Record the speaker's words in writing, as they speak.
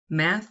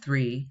Math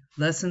 3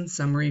 Lesson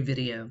Summary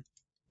Video,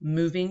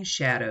 Moving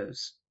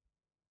Shadows.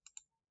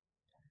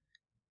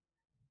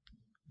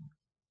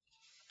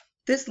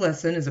 This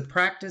lesson is a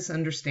practice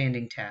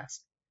understanding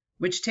task,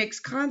 which takes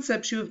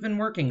concepts you have been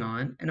working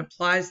on and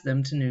applies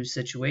them to new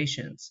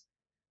situations.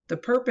 The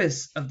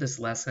purpose of this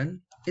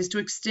lesson is to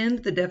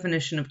extend the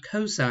definition of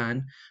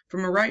cosine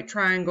from a right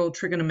triangle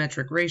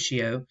trigonometric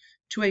ratio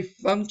to a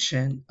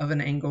function of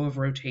an angle of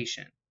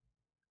rotation.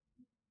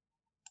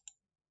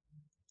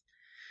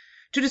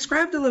 To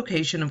describe the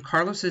location of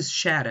Carlos's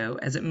shadow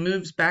as it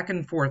moves back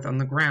and forth on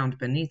the ground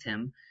beneath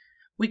him,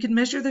 we could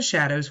measure the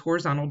shadow's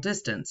horizontal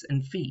distance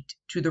in feet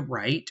to the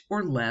right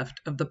or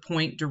left of the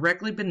point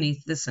directly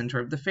beneath the center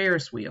of the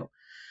Ferris wheel,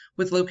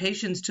 with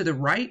locations to the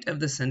right of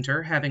the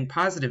center having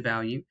positive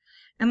value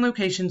and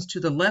locations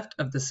to the left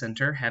of the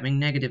center having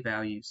negative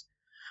values.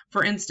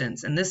 For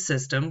instance, in this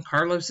system,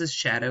 Carlos's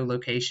shadow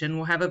location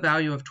will have a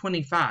value of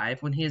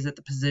 25 when he is at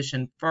the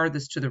position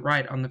farthest to the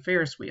right on the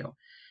Ferris wheel,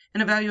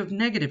 and a value of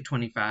negative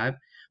 25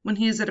 when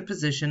he is at a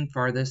position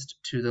farthest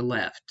to the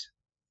left.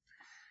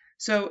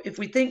 So if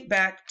we think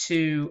back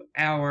to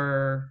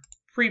our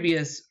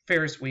previous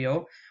Ferris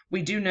wheel,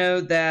 we do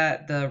know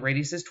that the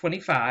radius is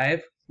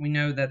 25. We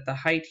know that the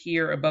height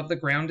here above the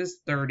ground is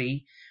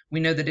 30.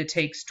 We know that it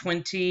takes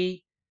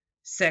 20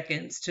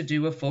 seconds to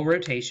do a full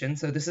rotation.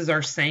 So this is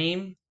our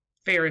same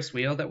Ferris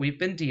wheel that we've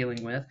been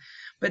dealing with.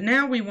 But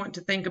now we want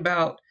to think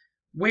about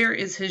where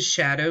is his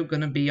shadow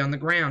going to be on the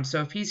ground.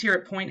 So if he's here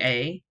at point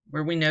A,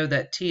 where we know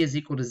that t is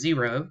equal to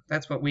 0,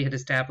 that's what we had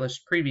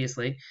established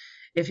previously.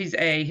 If he's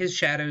A, his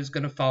shadow is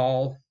going to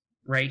fall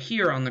right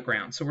here on the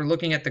ground. So we're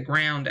looking at the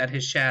ground at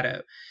his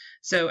shadow.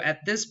 So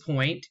at this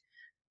point,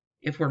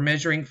 if we're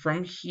measuring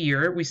from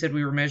here, we said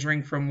we were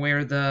measuring from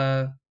where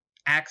the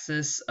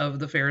axis of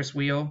the Ferris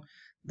wheel,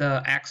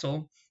 the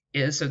axle,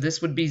 is. So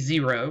this would be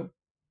 0.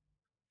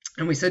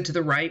 And we said to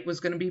the right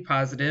was going to be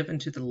positive and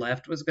to the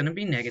left was going to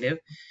be negative.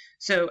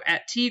 So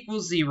at t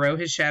equals 0,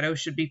 his shadow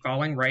should be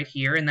falling right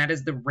here, and that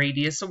is the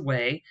radius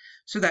away.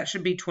 So that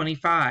should be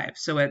 25.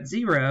 So at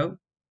 0,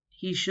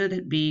 he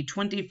should be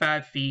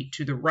 25 feet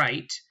to the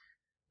right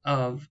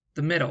of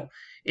the middle.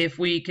 If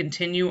we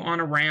continue on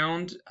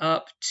around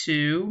up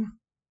to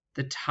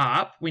the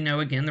top, we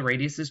know again the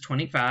radius is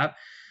 25.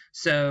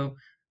 So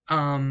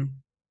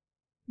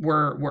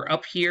we're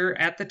up here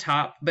at the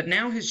top, but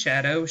now his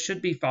shadow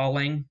should be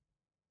falling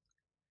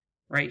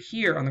right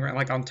here on the ground,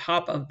 like on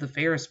top of the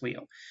Ferris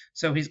wheel.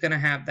 So he's going to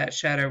have that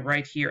shadow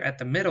right here at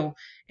the middle,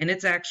 and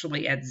it's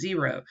actually at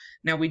 0.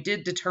 Now we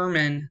did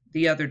determine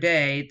the other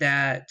day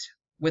that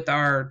with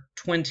our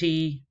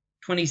 20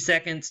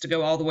 seconds to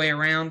go all the way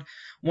around,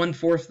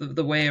 1/4 of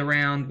the way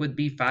around would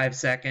be 5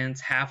 seconds,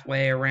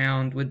 halfway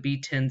around would be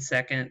 10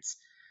 seconds,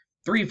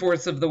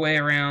 3/4 of the way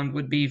around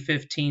would be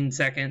 15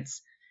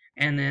 seconds,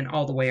 and then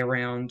all the way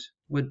around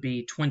would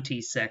be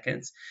 20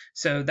 seconds.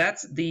 So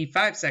that's the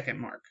 5-second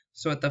mark.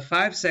 So at the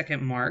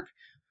 5-second mark,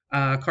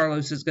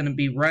 Carlos is going to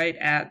be right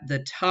at the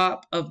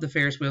top of the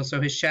Ferris wheel,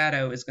 so his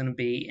shadow is going to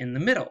be in the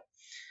middle.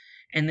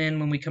 And then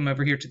when we come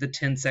over here to the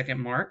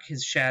 10-second mark,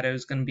 his shadow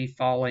is going to be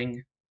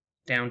falling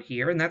down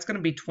here, and that's going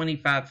to be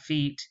 25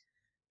 feet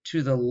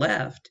to the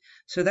left.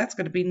 So that's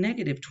going to be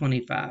negative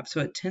 25.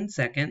 So at 10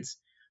 seconds,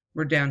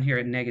 we're down here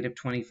at negative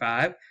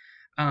 25.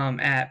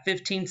 At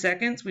 15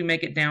 seconds, we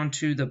make it down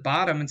to the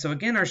bottom. And so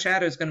again, our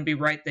shadow is going to be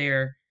right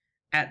there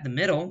at the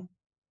middle.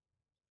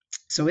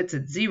 So it's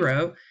at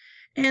 0.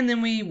 And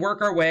then we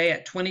work our way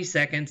at 20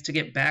 seconds to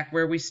get back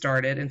where we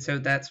started. And so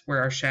that's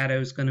where our shadow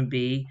is going to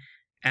be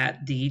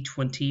at the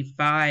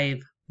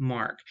 25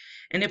 mark.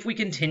 And if we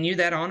continue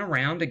that on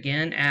around,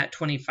 again, at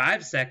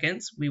 25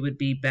 seconds, we would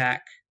be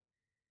back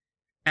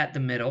at the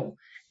middle.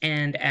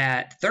 And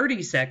at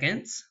 30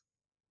 seconds,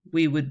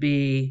 we would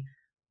be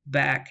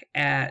back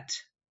at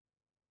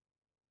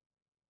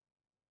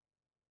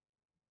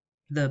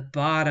the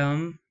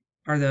bottom,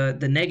 or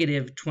the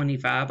negative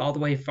 25, all the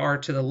way far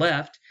to the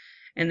left.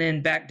 And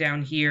then back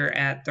down here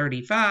at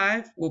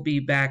 35, we'll be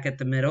back at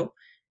the middle.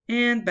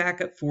 And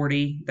back at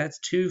 40, that's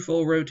 2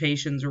 full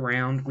rotations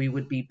around, we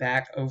would be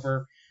back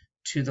over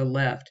to the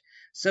left.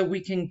 So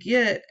we can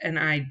get an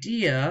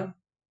idea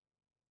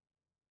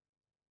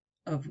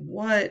of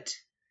what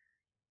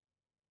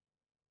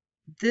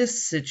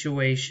this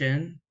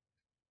situation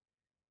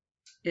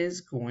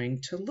is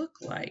going to look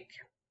like.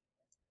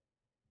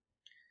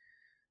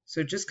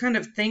 So just kind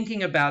of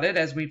thinking about it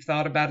as we've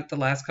thought about it the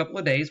last couple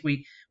of days,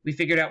 we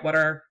figured out what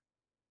our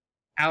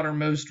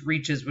outermost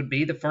reaches would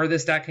be. The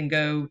furthest I can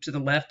go to the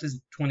left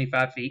is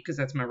 25 feet because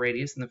that's my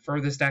radius, and the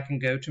furthest I can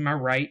go to my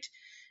right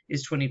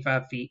is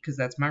 25 feet because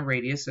that's my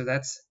radius, so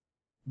that's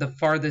the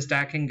farthest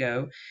I can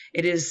go.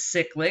 It is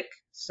cyclic,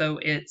 so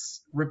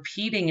it's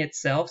repeating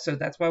itself, so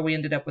that's why we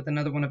ended up with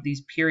another one of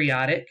these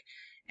periodic,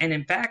 and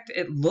in fact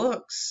it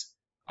looks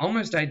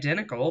almost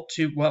identical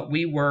to what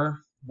we were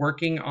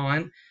working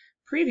on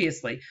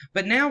previously.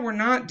 But now we're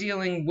not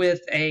dealing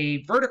with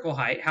a vertical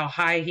height, how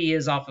high he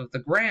is off of the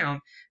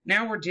ground.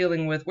 Now we're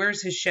dealing with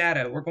where's his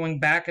shadow. We're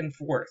going back and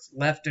forth,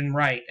 left and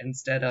right,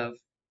 instead of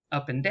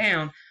up and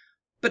down.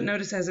 but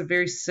notice it has a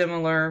very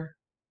similar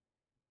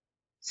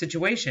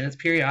situation. It's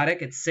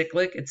periodic, it's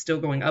cyclic, it's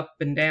still going up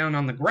and down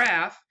on the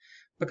graph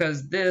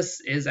because this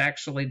is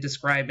actually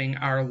describing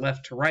our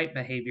left to right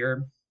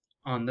behavior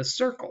on the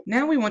circle.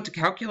 Now we want to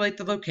calculate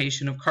the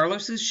location of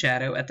Carlos's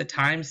shadow at the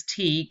times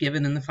t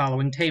given in the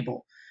following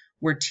table,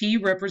 where t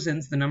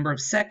represents the number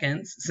of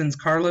seconds since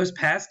Carlos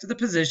passed to the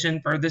position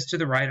furthest to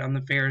the right on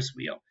the Ferris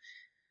wheel.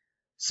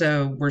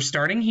 So we're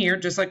starting here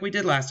just like we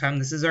did last time.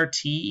 This is our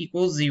t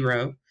equals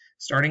 0,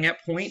 starting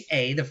at point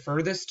A, the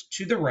furthest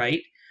to the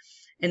right.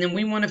 And then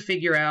we want to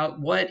figure out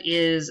what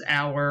is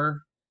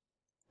our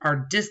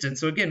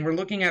distance. So again, we're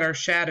looking at our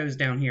shadows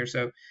down here.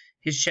 So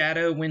his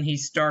shadow when he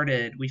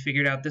started, we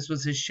figured out this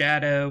was his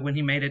shadow when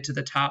he made it to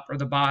the top or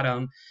the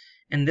bottom.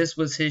 And this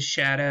was his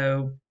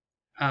shadow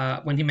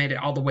when he made it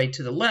all the way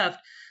to the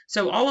left.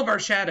 So all of our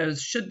shadows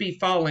should be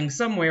falling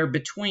somewhere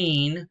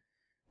between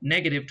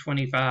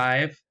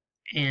 -25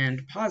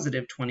 and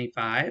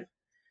 +25.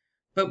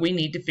 But we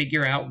need to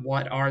figure out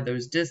what are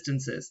those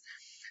distances.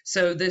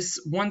 So this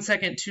 1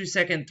 second, 2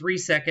 second, 3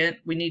 second,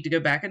 we need to go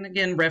back and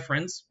again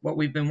reference what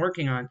we've been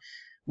working on.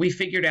 We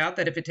figured out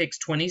that if it takes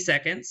 20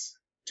 seconds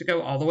to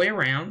go all the way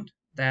around,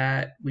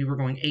 that we were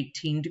going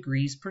 18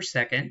 degrees per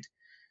second.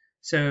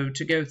 So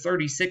to go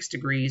 36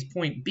 degrees,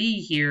 point B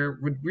here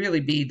would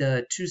really be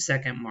the 2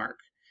 second mark,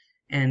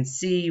 and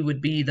C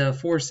would be the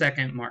 4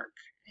 second mark,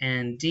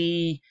 and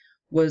D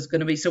was going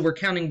to be, so we're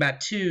counting by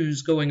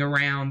twos going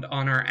around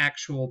on our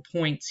actual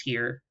points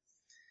here.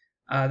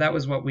 That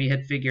was what we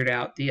had figured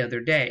out the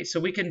other day. So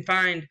we can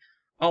find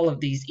all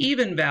of these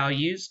even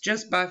values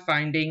just by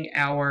finding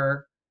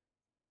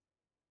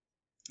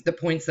the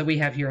points that we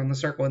have here on the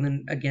circle. And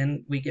then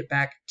again, we get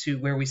back to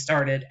where we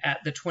started at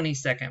the 20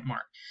 second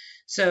mark.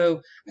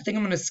 So I think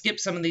I'm going to skip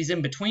some of these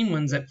in between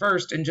ones at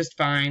first and just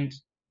find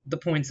the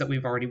points that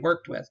we've already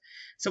worked with.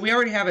 So we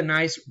already have a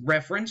nice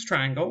reference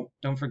triangle.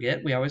 Don't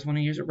forget, we always want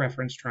to use a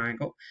reference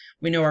triangle.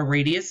 We know our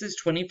radius is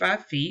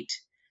 25 feet.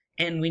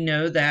 And we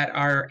know that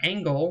our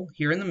angle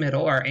here in the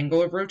middle, our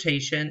angle of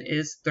rotation,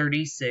 is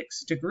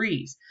 36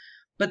 degrees.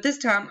 But this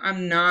time,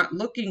 I'm not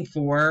looking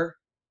for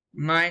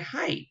my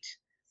height.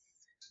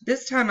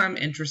 This time, I'm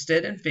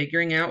interested in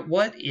figuring out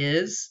what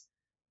is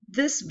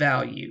this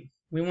value.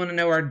 We want to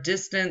know our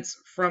distance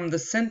from the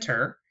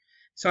center.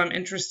 So I'm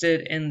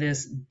interested in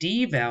this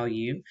d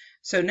value.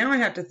 So now I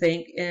have to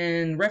think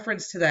in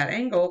reference to that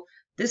angle,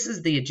 this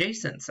is the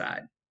adjacent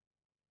side.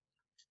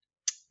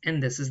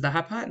 And this is the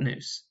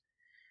hypotenuse.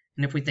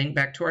 And if we think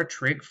back to our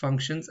trig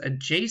functions,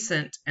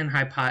 adjacent and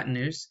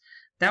hypotenuse,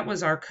 that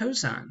was our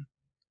cosine.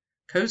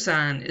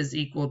 Cosine is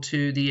equal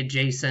to the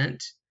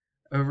adjacent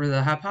over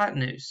the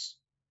hypotenuse.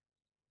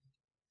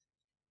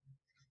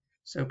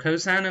 So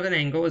cosine of an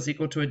angle is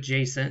equal to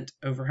adjacent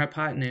over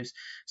hypotenuse.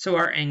 So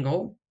our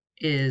angle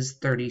is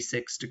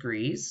 36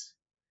 degrees,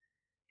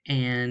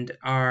 and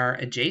our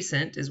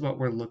adjacent is what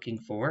we're looking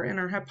for, and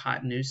our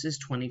hypotenuse is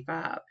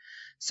 25.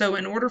 So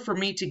in order for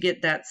me to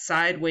get that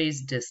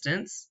sideways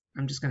distance,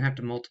 I'm just going to have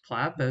to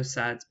multiply both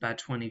sides by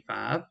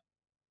 25.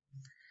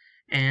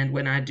 And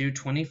when I do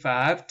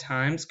 25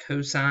 times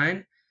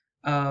cosine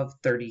of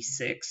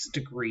 36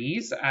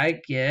 degrees, I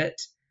get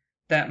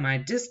that my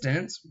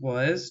distance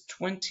was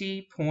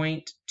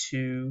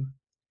 20.2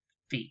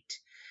 feet.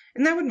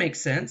 And that would make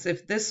sense.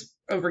 If this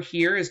over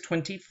here is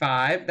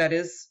 25, that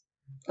is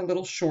a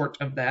little short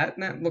of that,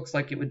 and that looks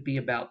like it would be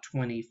about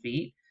 20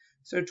 feet.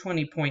 So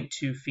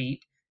 20.2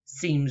 feet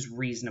seems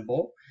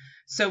reasonable.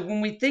 So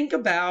when we think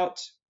about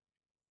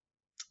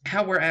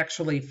how we're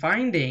actually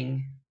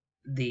finding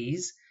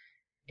these,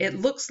 it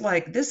looks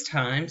like this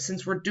time,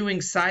 since we're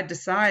doing side to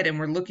side and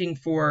we're looking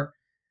for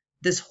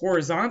this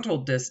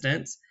horizontal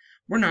distance,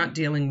 we're not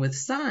dealing with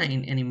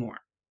sine anymore.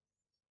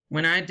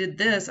 When I did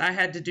this, I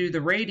had to do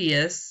the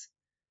radius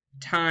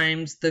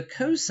times the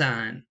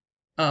cosine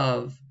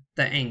of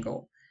the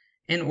angle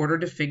in order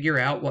to figure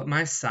out what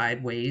my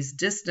sideways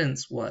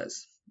distance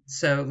was.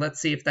 So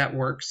let's see if that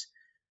works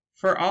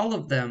for all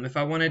of them. If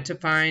I wanted to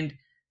find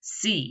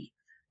C,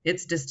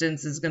 its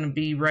distance is going to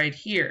be right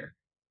here.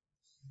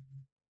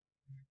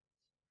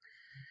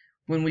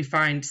 When we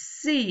find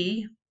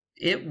C,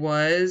 it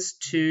was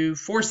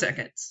 4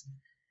 seconds.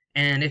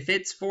 And if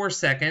it's 4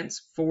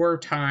 seconds, 4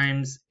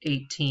 times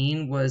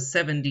 18 was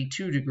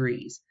 72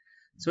 degrees.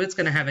 So it's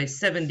going to have a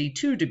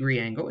 72 degree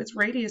angle. Its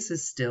radius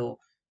is still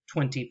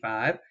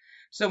 25.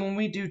 So when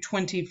we do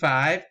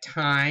 25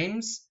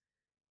 times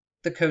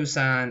the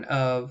cosine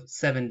of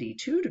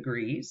 72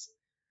 degrees,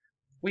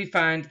 we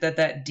find that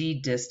that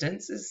D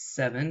distance is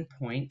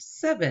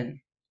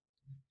 7.7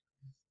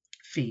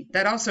 feet.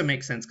 That also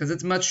makes sense because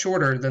it's much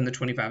shorter than the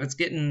 25. It's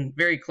getting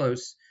very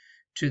close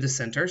to the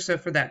center. So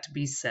for that to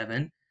be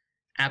 7,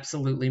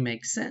 absolutely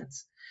makes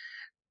sense.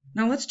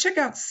 Now let's check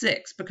out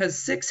 6,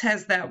 because 6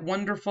 has that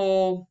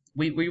wonderful,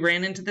 we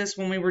ran into this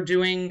when we were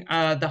doing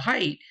the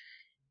height.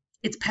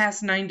 It's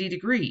past 90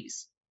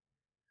 degrees.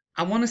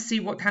 I want to see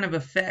what kind of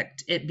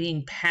effect it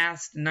being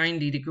past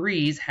 90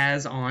 degrees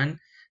has on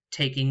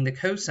taking the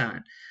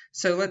cosine.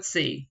 So let's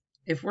see.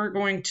 If we're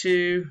going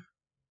to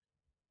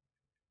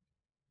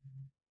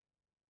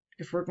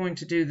if we're going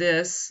to do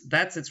this,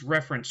 that's its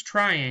reference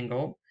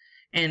triangle,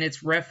 and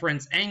its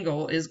reference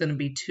angle is going to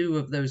be 2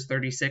 of those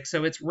 36.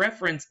 So its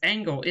reference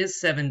angle is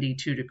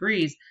 72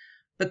 degrees,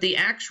 but the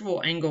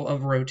actual angle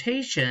of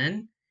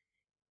rotation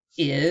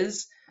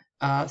is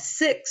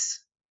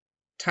 6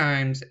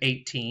 times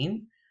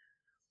 18,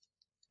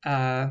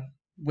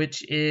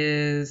 which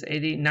is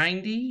 80,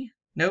 90.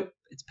 Nope,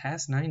 it's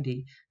past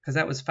 90 because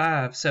that was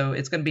 5. So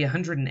it's going to be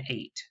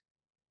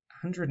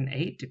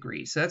 108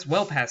 degrees. So that's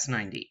well past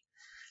 90.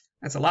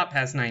 That's a lot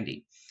past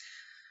 90.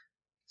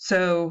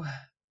 So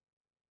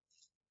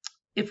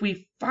if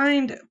we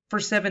find for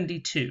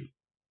 72,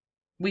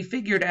 we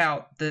figured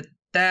out that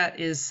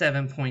that is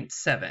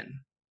 7.7,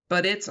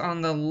 but it's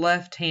on the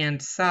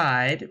left-hand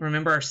side.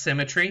 Remember our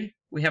symmetry?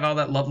 We have all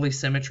that lovely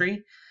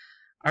symmetry.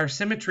 Our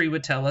symmetry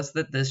would tell us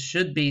that this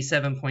should be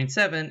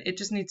 7.7. It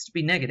just needs to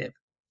be negative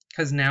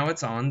because now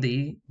it's on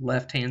the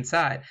left-hand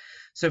side.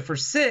 So for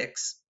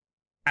 6,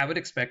 I would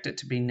expect it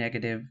to be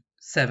negative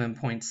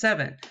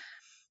 7.7.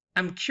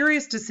 I'm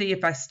curious to see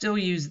if I still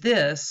use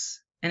this,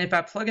 and if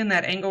I plug in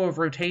that angle of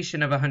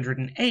rotation of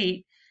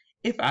 108,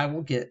 if I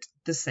will get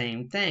the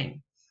same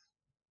thing.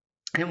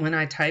 And when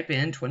I type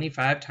in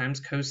 25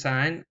 times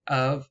cosine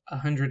of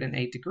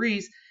 108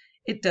 degrees,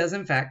 it does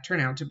in fact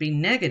turn out to be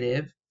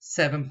negative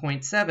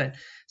 7.7.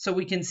 So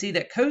we can see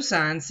that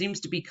cosine seems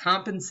to be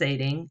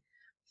compensating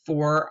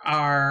for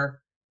our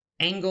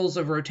angles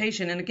of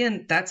rotation. And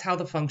again, that's how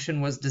the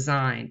function was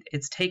designed.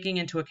 It's taking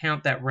into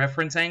account that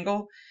reference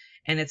angle,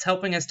 and it's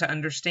helping us to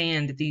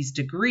understand these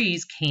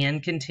degrees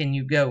can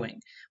continue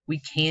going. We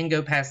can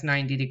go past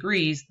 90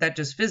 degrees. That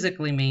just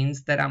physically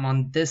means that I'm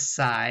on this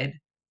side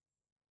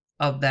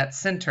of that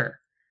center.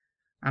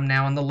 I'm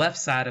now on the left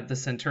side of the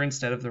center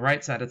instead of the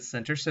right side of the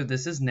center. So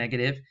this is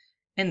negative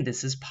and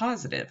this is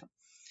positive.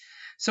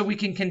 So we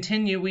can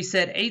continue. We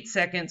said 8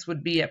 seconds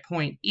would be at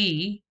point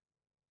E,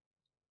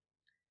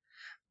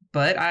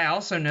 but I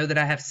also know that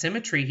I have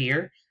symmetry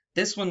here.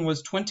 This one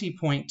was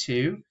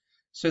 20.2.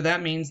 So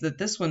that means that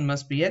this one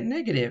must be at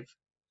negative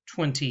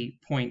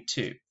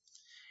 20.2.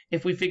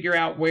 If we figure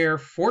out where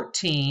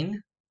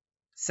 14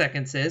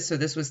 seconds is, so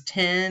this was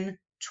 10,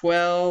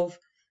 12,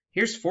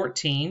 here's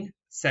 14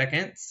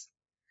 seconds.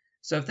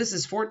 So if this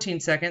is 14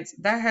 seconds,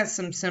 that has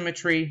some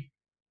symmetry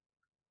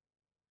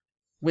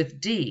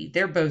with D.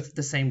 They're both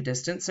the same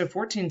distance, so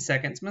 14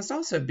 seconds must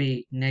also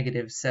be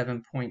negative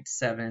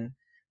 7.7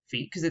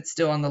 feet because it's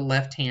still on the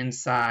left-hand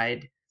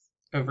side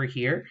over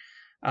here.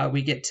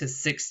 We get to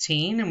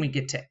 16 and we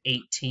get to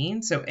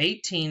 18. So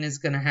 18 is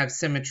going to have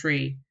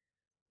symmetry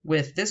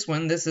with this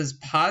one. This is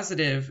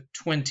positive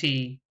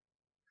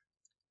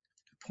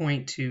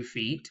 20.2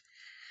 feet.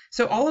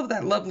 So all of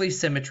that lovely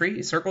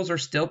symmetry, circles are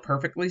still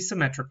perfectly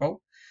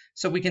symmetrical,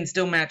 so we can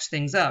still match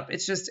things up.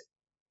 It's just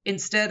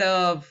instead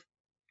of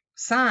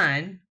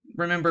sine,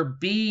 remember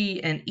B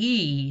and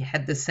E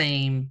had the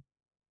same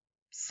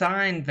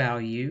sine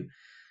value,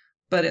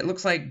 but it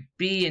looks like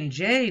B and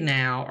J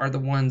now are the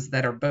ones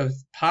that are both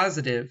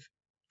positive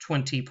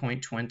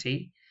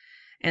 20.20.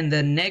 And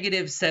the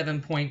negative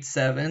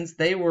 7.7s,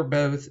 they were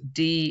both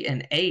D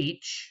and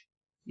H.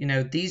 You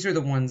know, these are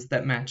the ones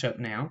that match up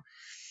now.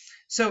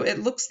 So it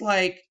looks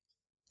like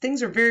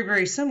things are very,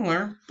 very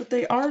similar, but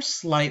they are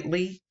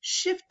slightly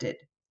shifted.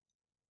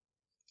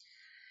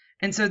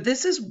 And so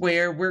this is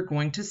where we're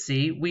going to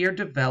see we are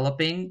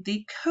developing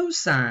the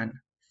cosine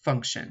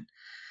function.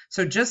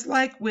 So just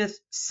like with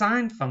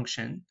sine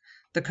function,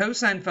 the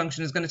cosine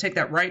function is going to take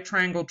that right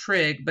triangle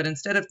trig, but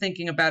instead of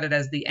thinking about it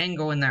as the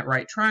angle in that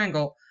right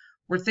triangle,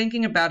 we're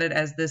thinking about it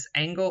as this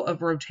angle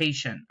of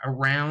rotation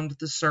around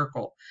the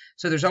circle.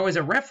 So there's always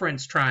a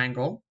reference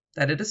triangle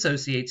that it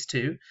associates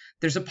to.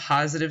 There's a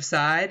positive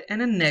side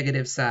and a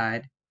negative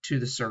side to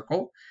the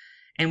circle.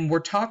 And we're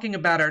talking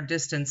about our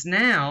distance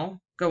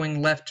now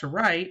going left to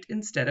right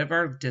instead of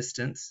our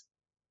distance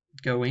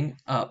going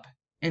up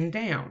and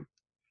down.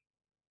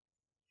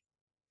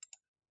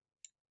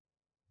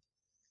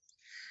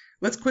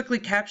 Let's quickly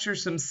capture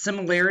some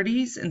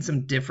similarities and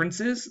some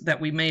differences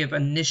that we may have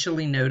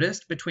initially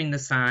noticed between the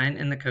sine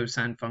and the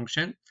cosine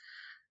function.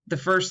 The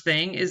first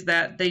thing is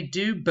that they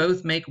do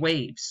both make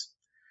waves.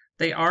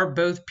 They are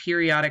both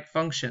periodic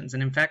functions,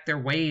 and in fact their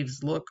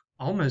waves look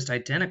almost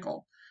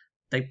identical.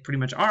 They pretty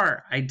much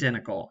are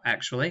identical,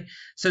 actually.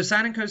 So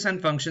sine and cosine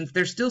functions,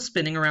 they're still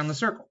spinning around the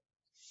circle.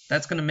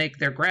 That's going to make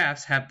their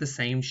graphs have the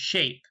same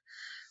shape.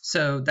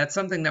 So that's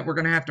something that we're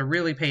going to have to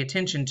really pay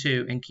attention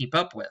to and keep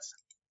up with.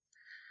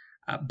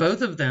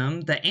 Both of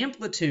them, the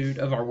amplitude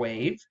of our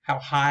wave, how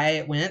high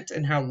it went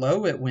and how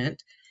low it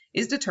went,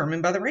 is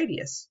determined by the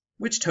radius,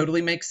 which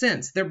totally makes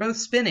sense. They're both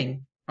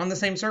spinning on the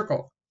same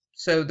circle.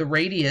 So the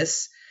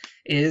radius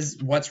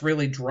is what's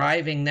really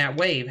driving that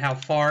wave. How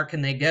far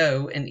can they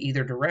go in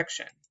either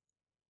direction?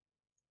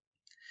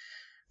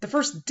 The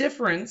first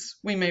difference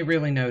we may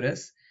really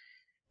notice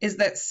is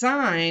that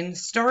sine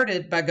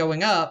started by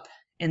going up,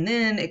 and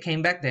then it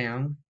came back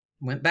down,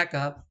 went back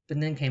up,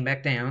 and then came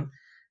back down.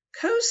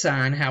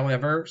 Cosine,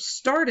 however,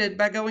 started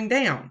by going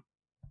down.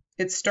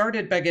 It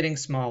started by getting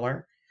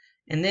smaller,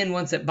 And then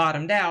once it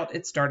bottomed out,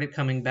 it started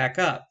coming back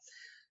up.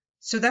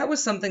 So that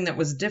was something that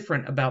was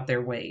different about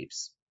their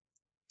waves.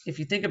 If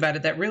you think about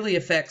it, that really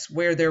affects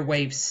where their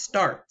wave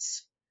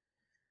starts.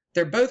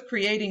 They're both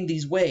creating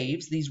these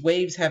waves. These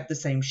waves have the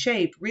same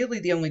shape. Really,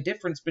 the only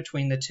difference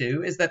between the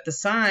two is that the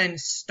sine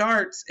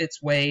starts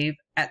its wave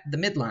at the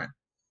midline.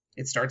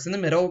 It starts in the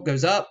middle,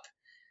 goes up,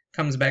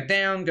 comes back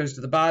down, goes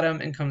to the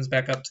bottom, and comes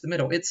back up to the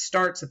middle. It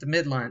starts at the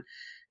midline.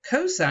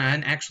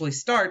 Cosine actually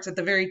starts at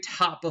the very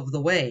top of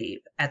the wave,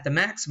 at the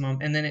maximum,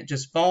 and then it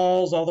just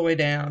falls all the way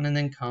down and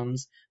then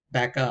comes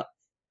back up.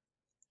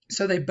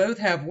 So they both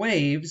have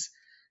waves,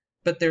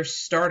 but they're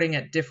starting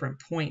at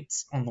different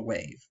points on the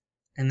wave.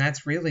 And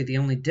that's really the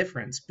only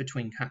difference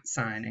between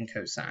sine and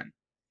cosine.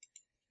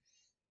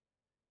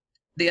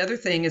 The other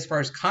thing, as far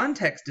as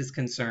context is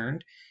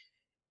concerned,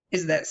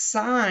 is that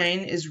sine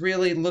is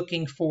really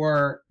looking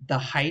for the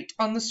height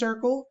on the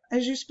circle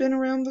as you spin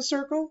around the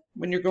circle.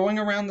 When you're going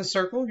around the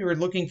circle, you're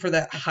looking for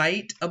that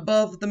height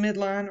above the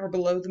midline or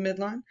below the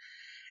midline.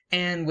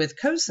 And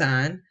with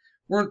cosine,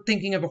 we're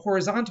thinking of a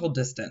horizontal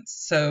distance.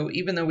 So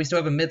even though we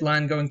still have a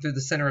midline going through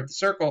the center of the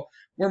circle,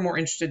 we're more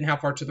interested in how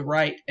far to the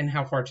right and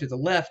how far to the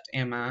left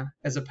am I,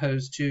 as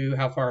opposed to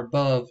how far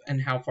above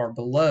and how far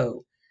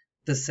below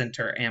the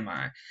center am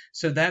I.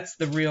 So that's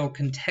the real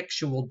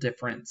contextual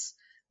difference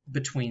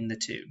between the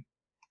two.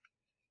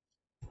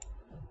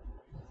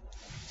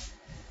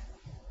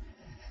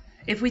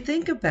 If we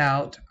think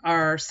about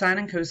our sine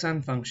and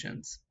cosine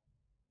functions,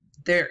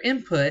 their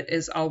input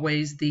is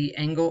always the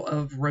angle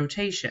of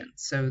rotation,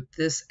 so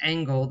this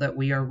angle that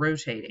we are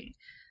rotating.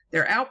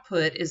 Their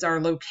output is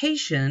our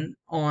location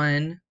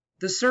on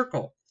the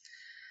circle.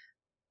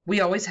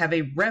 We always have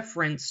a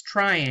reference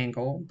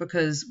triangle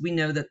because we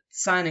know that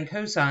sine and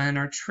cosine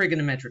are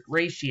trigonometric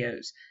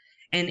ratios.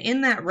 And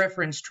in that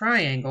reference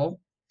triangle,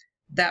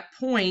 that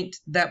point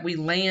that we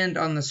land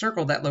on the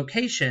circle, that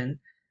location,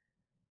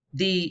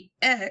 the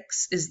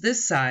x is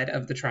this side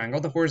of the triangle,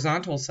 the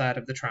horizontal side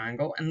of the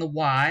triangle, and the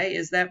y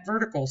is that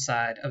vertical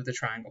side of the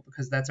triangle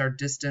because that's our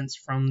distance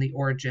from the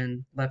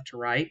origin left to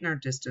right and our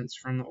distance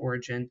from the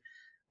origin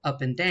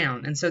up and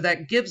down. And so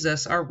that gives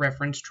us our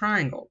reference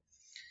triangle.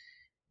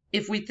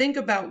 If we think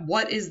about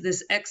what is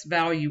this x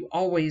value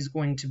always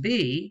going to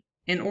be,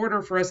 in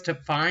order for us to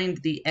find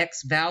the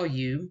x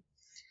value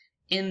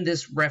in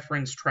this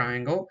reference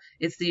triangle,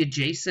 it's the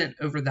adjacent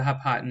over the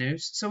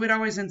hypotenuse, so it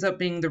always ends up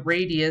being the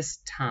radius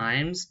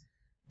times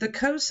the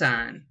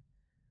cosine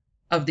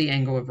of the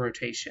angle of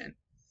rotation.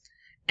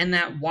 And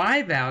that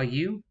y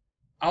value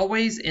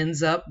always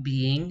ends up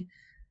being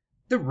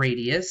the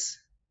radius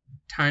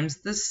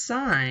times the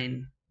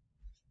sine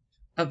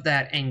of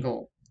that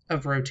angle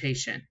of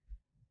rotation.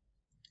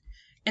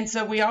 And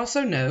so we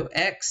also know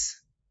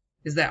x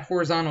is that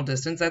horizontal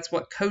distance, that's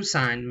what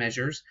cosine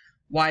measures.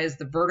 Y is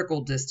the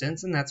vertical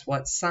distance, and that's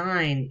what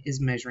sine is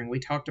measuring. We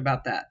talked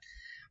about that.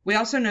 We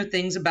also know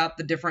things about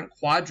the different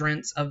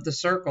quadrants of the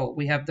circle.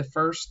 We have the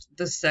first,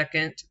 the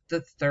second,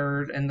 the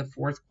third, and the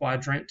fourth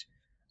quadrant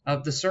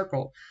of the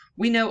circle.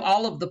 We know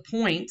all of the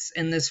points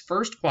in this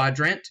first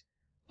quadrant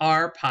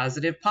are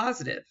positive,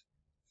 positive.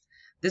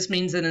 This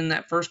means that in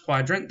that first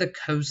quadrant, the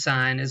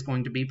cosine is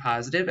going to be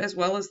positive, as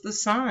well as the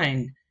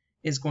sine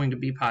is going to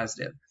be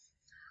positive.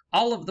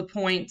 All of the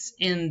points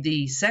in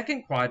the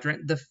second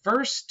quadrant, the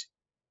first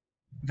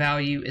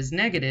value is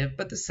negative,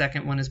 but the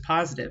second one is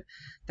positive.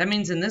 That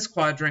means in this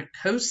quadrant,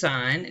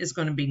 cosine is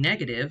going to be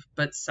negative,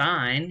 but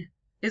sine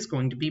is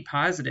going to be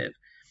positive.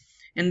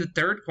 In the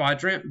third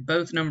quadrant,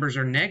 both numbers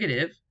are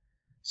negative,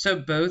 so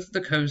both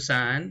the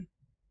cosine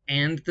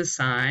and the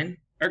sine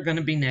are going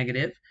to be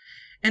negative.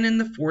 And in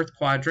the fourth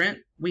quadrant,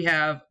 we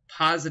have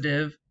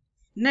positive,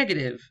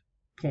 negative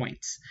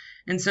points.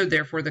 And so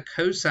therefore the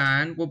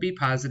cosine will be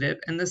positive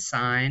and the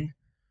sine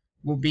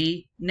will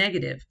be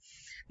negative.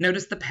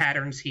 Notice the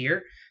patterns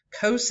here.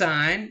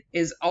 Cosine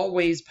is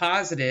always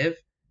positive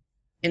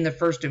in the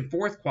first and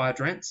fourth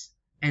quadrants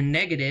and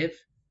negative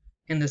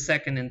in the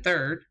second and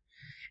third.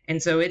 And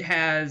so it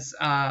has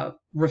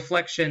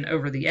reflection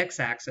over the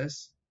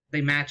x-axis.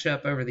 They match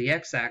up over the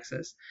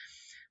x-axis.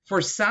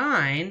 For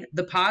sine,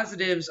 the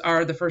positives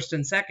are the first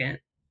and second,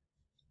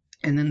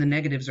 and then the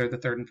negatives are the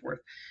third and fourth.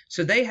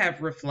 So they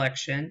have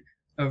reflection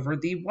over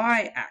the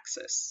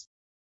y-axis.